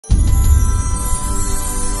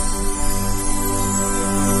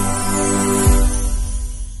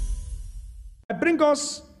bring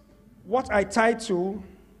us what I title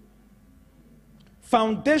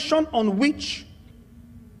Foundation on which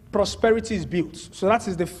prosperity is built. So that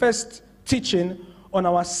is the first teaching on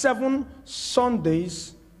our 7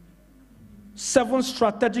 Sundays, 7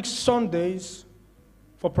 strategic Sundays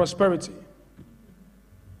for prosperity.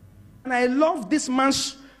 And I love this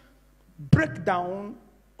man's breakdown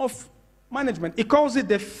of management. He calls it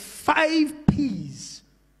the 5 P's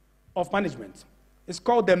of management. It's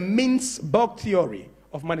called the Mintzberg theory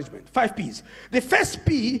of management. 5 P's. The first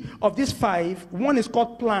P of these 5, one is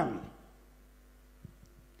called plan.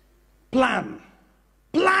 Plan.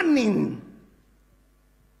 Planning.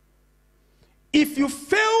 If you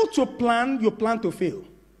fail to plan, you plan to fail.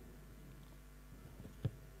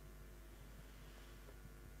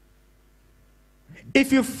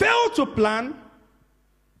 If you fail to plan,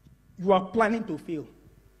 you are planning to fail.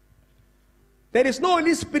 There is no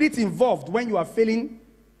Holy Spirit involved when you are failing,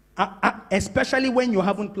 especially when you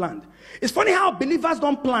haven't planned. It's funny how believers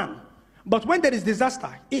don't plan, but when there is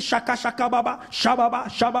disaster, it's shaka shaka baba, shababa,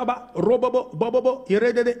 shababa, robobo, bobobo,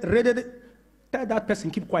 redede. Tell that person,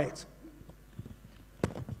 keep quiet.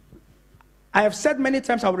 I have said many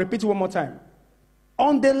times, I will repeat it one more time.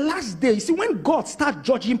 On the last day, you see, when God starts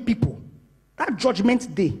judging people, that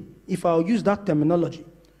judgment day, if I'll use that terminology,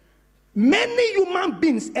 many human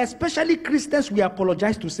beings, especially Christians, will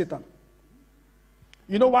apologize to Satan.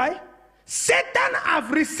 You know why? Satan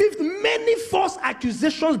have received many false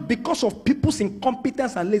accusations because of people's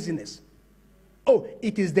incompetence and laziness. Oh,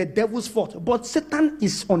 it is the devil's fault. But Satan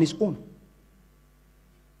is on his own.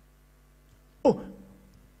 Oh,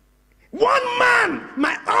 one man,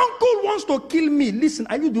 my uncle wants to kill me. Listen,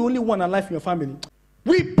 are you the only one alive in your family?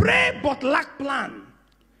 We pray but lack plan.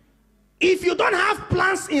 If you don't have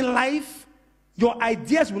plans in life, your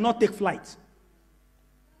ideas will not take flight.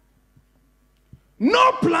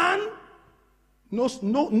 No plan,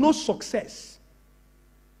 no success.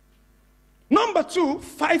 Number 2,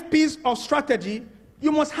 5 P's of strategy.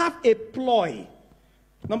 You must have a ploy.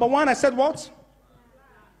 Number 1, I said what?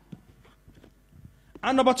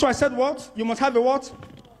 And number 2, I said what? You must have a what?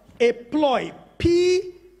 A ploy.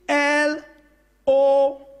 P-L-O-Y.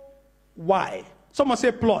 Someone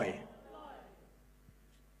say ploy.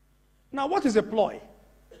 Now, what is a ploy?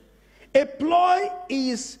 A ploy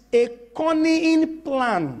is a cunning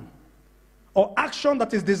plan or action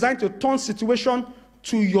that is designed to turn situation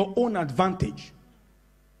to your own advantage.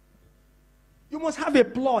 You must have a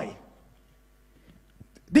ploy.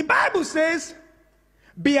 The Bible says,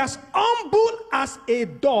 be as humble as a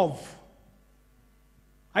dove.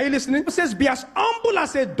 Are you listening? It says, be as humble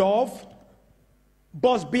as a dove,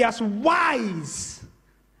 but be as wise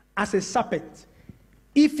as a serpent.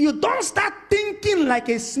 If you don't start thinking like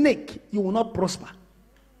a snake, you will not prosper.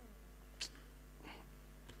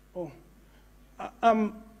 Oh.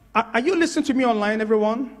 Are you listening to me online,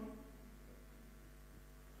 everyone?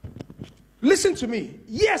 Listen to me.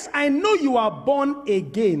 Yes, I know you are born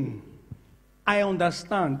again. I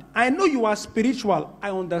understand. I know you are spiritual.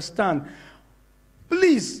 I understand.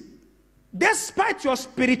 Please, despite your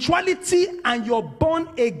spirituality and your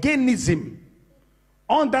born-againism,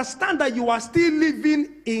 understand that you are still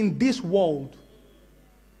living in this world.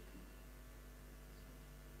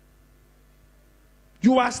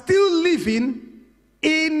 You are still living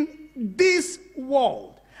in this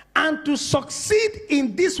world. And to succeed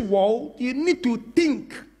in this world, you need to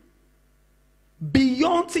think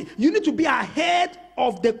beyond. You need to be ahead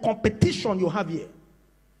of the competition you have here.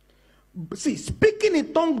 See, speaking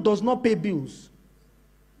in tongues does not pay bills.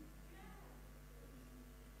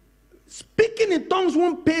 Speaking in tongues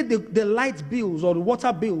won't pay the light bills or the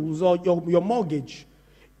water bills or your mortgage.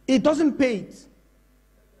 It doesn't pay it.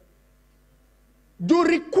 You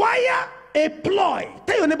require a ploy.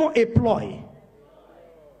 Tell your neighbor a ploy.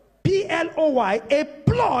 P-L-O-Y. A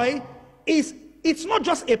ploy is, it's not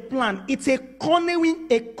just a plan. It's a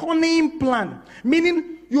cunning plan.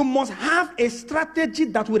 Meaning you must have a strategy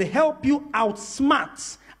that will help you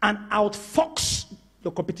outsmart and outfox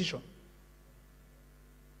your competition.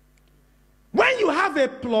 When you have a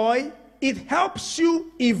ploy, it helps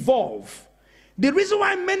you evolve. The reason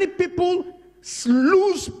why many people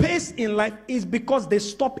lose pace in life is because they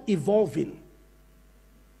stop evolving.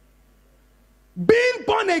 Being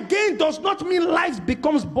born again does not mean life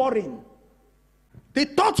becomes boring. The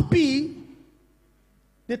third P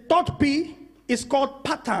is called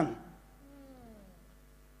pattern.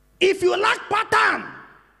 If you lack pattern,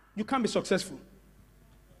 you can't be successful.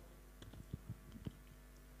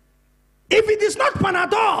 If it is not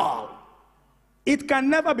Panadol, it can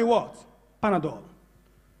never be what? Panadol.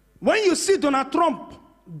 When you see Donald Trump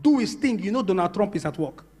do his thing, you know Donald Trump is at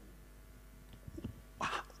work.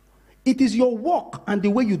 It is your work and the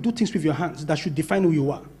way you do things with your hands that should define who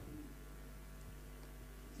you are.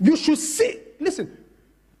 You should see, listen,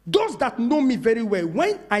 those that know me very well,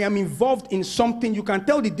 when I am involved in something, you can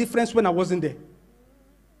tell the difference when I wasn't there.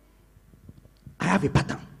 I have a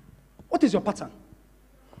pattern. What is your pattern?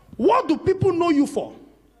 What do people know you for?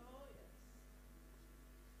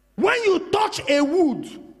 When you touch a wood,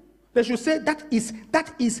 they should say that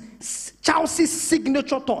is Chelsea's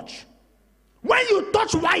signature touch. When you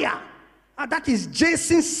touch wire, that is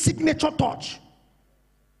Jason's signature touch.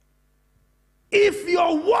 If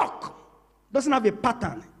your work doesn't have a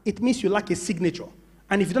pattern, it means you lack a signature.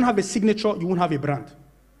 And if you don't have a signature, you won't have a brand.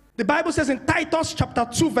 The Bible says in Titus chapter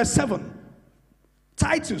 2 verse 7,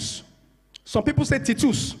 Titus, some people say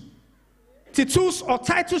Titus. Titus or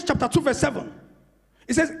Titus chapter 2 verse 7.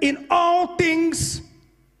 It says, in all things,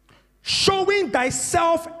 showing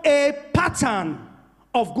thyself a pattern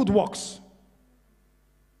of good works.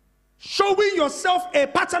 Showing yourself a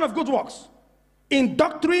pattern of good works. In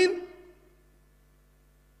doctrine,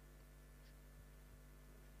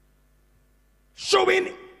 showing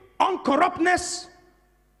uncorruptness,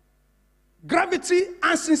 gravity,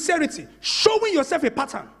 and sincerity. Showing yourself a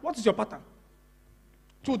pattern. What is your pattern?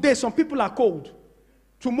 Today, some people are cold.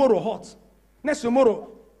 Tomorrow, hot. Next tomorrow,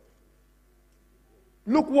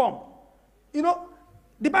 lukewarm. You know,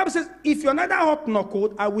 the Bible says, if you're neither hot nor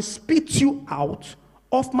cold, I will spit you out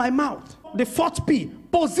of my mouth. The fourth P,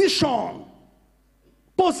 position.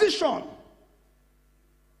 Position.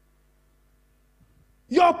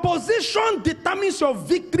 Your position determines your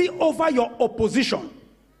victory over your opposition.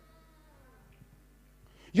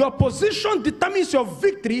 Your position determines your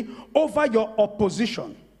victory over your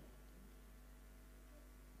opposition.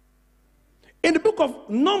 In the book of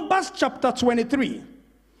Numbers chapter 23,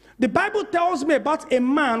 the Bible tells me about a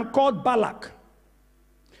man called Balak.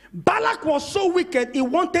 Balak was so wicked, he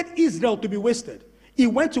wanted Israel to be wasted. He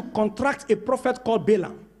went to contract a prophet called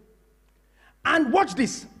Balaam. And watch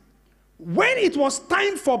this. When it was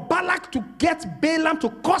time for Balak to get Balaam to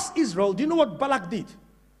curse Israel, do you know what Balak did?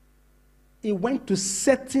 He went to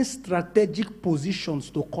certain strategic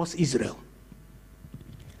positions to curse Israel.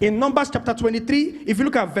 In Numbers chapter 23, if you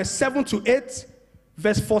look at verse 7 to 8,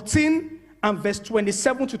 verse 14, and verse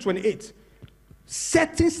 27 to 28,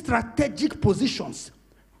 certain strategic positions,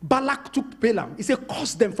 Balak took Balaam. He said,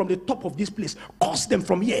 curse them from the top of this place, curse them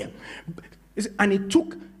from here. And he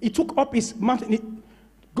took up his mountain.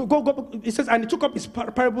 It says, and he took up his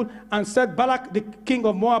parable and said, Balak, the king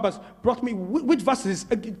of Moab, has brought me. Which verses?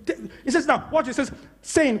 He says, now, watch it says,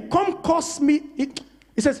 saying, come curse me. It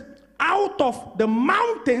says, out of the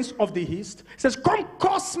mountains of the east. It says, come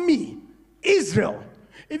curse me, Israel.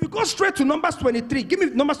 If you go straight to Numbers 23, give me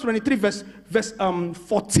Numbers 23 verse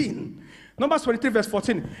 14. Numbers 23 verse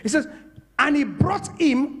 14. It says, and he brought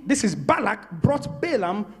him, this is Balak, brought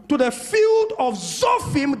Balaam to the field of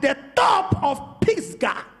Zophim, the top of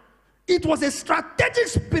Pisgah. It was a strategic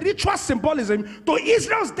spiritual symbolism to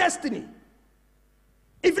Israel's destiny.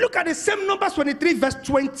 If you look at the same Numbers 23 verse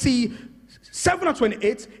 27 and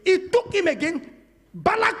 28, he took him again.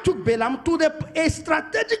 Balak took Balaam to a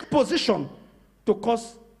strategic position to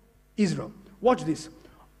cause Israel. Watch this.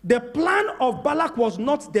 The plan of Balak was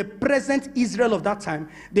not the present Israel of that time.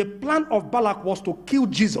 The plan of Balak was to kill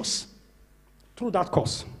Jesus through that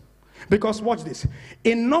cause. Because watch this.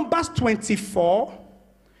 In Numbers 24,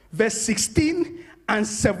 verse 16 and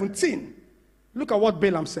 17, look at what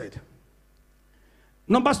Balaam said.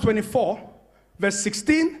 Numbers 24, verse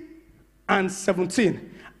 16 and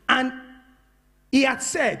 17. And he had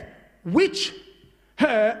said, which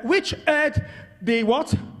heard the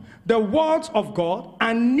what? The words of God,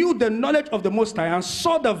 and knew the knowledge of the Most High, and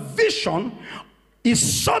saw the vision. He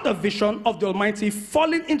saw the vision of the Almighty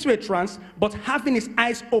falling into a trance, but having his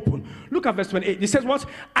eyes open. Look at verse 28. He says what?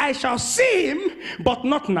 I shall see him, but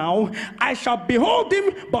not now. I shall behold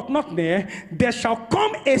him, but not near. There shall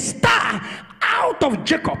come a star out of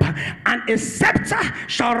Jacob, and a scepter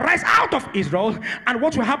shall rise out of Israel. And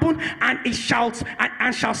what will happen? And it shall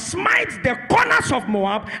smite the corners of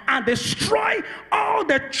Moab, and destroy all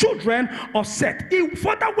the children of Seth. He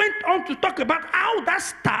further went on to talk about how that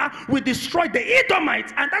star will destroy the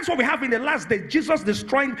Edomites, and that's what we have in the last day, Jesus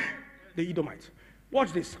destroying the Edomites.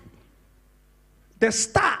 Watch this. The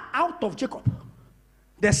star out of Jacob,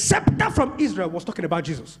 the scepter from Israel, was talking about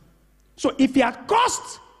Jesus. So if he had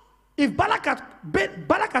caused, if Balak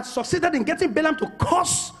had succeeded in getting Balaam to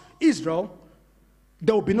curse Israel,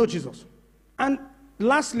 there will be no Jesus. And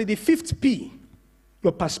lastly, the fifth P,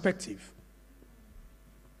 your perspective.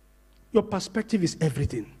 Your perspective is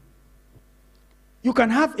everything. You can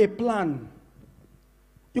have a plan.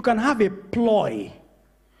 You can have a ploy.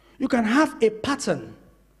 You can have a pattern.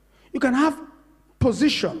 You can have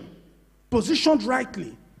positioned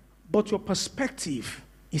rightly, but your perspective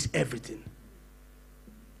is everything.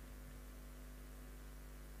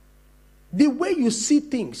 The way you see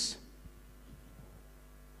things,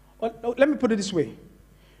 let me put it this way.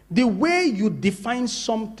 The way you define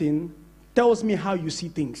something tells me how you see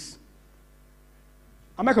things.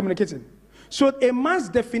 Am I communicating? So a man's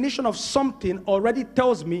definition of something already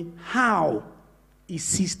tells me how he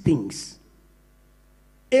sees things.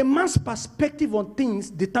 A man's perspective on things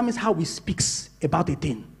determines how he speaks about a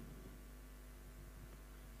thing.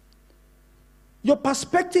 Your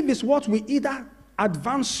perspective is what will either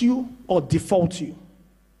advance you or default you.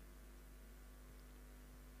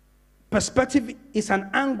 Perspective is an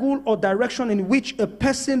angle or direction in which a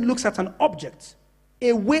person looks at an object,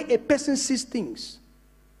 a way a person sees things.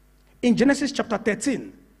 In Genesis chapter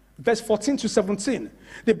 13, verse 14 to 17,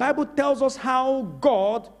 the Bible tells us how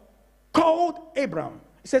God called Abraham.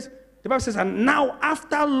 The Bible says, and now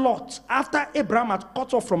after Abraham had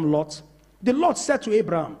cut off from Lot, the Lord said to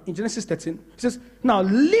Abraham in Genesis 13, he says, now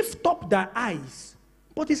lift up thy eyes.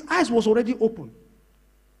 But his eyes was already open.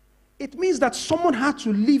 It means that someone had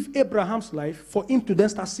to live Abraham's life for him to then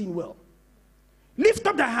start seeing well. Lift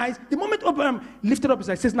up thy eyes. The moment Abraham lifted up his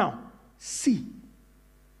eyes, he says, now, see.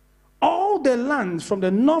 All the lands from the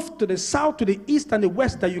north to the south to the east and the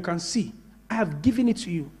west that you can see, I have given it to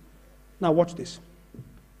you. Now watch this.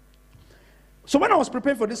 So when I was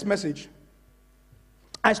preparing for this message,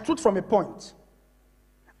 I stood from a point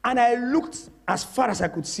and I looked as far as I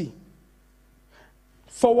could see.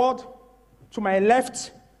 Forward, to my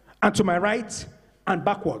left, and to my right, and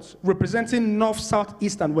backwards, representing north, south,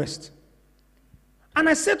 east, and west. And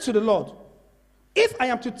I said to the Lord, if I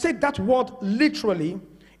am to take that word literally,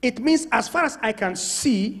 it means as far as I can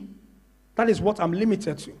see, that is what I'm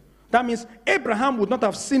limited to. That means Abraham would not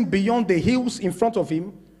have seen beyond the hills in front of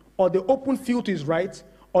him, or the open field to his right,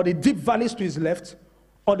 or the deep valleys to his left,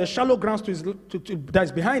 or the shallow grounds that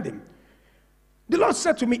is behind him. The Lord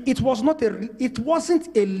said to me, it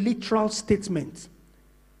wasn't a literal statement.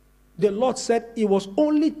 The Lord said he was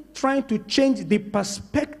only trying to change the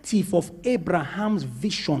perspective of Abraham's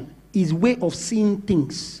vision, his way of seeing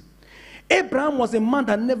things. Abraham was a man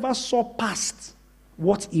that never saw past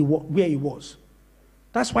where he was.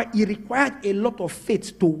 That's why he required a lot of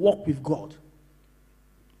faith to walk with God.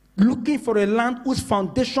 Looking for a land whose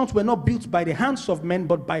foundations were not built by the hands of men,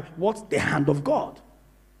 but by what? The hand of God.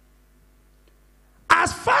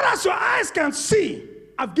 As far as your eyes can see,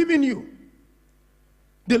 I've given you.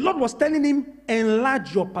 The Lord was telling him,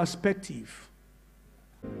 enlarge your perspective.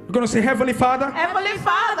 You're going to say, Heavenly Father. Heavenly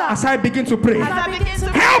Father. As I begin to pray.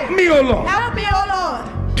 Help me, O Lord. Help me, O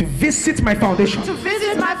Lord. To visit my foundation. To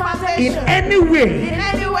visit my foundation. In any way. In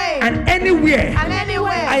any way. And anywhere. And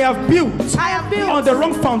anywhere. I have built. On the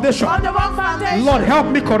wrong foundation. On the wrong foundation. Lord, help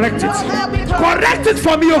me correct it. Lord, help me correct it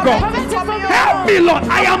for me, O God. Help me, Lord.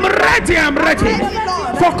 I am ready. I am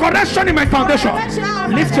ready. For correction in my foundation.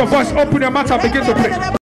 Lift your voice. Open your mouth and begin to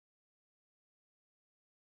pray.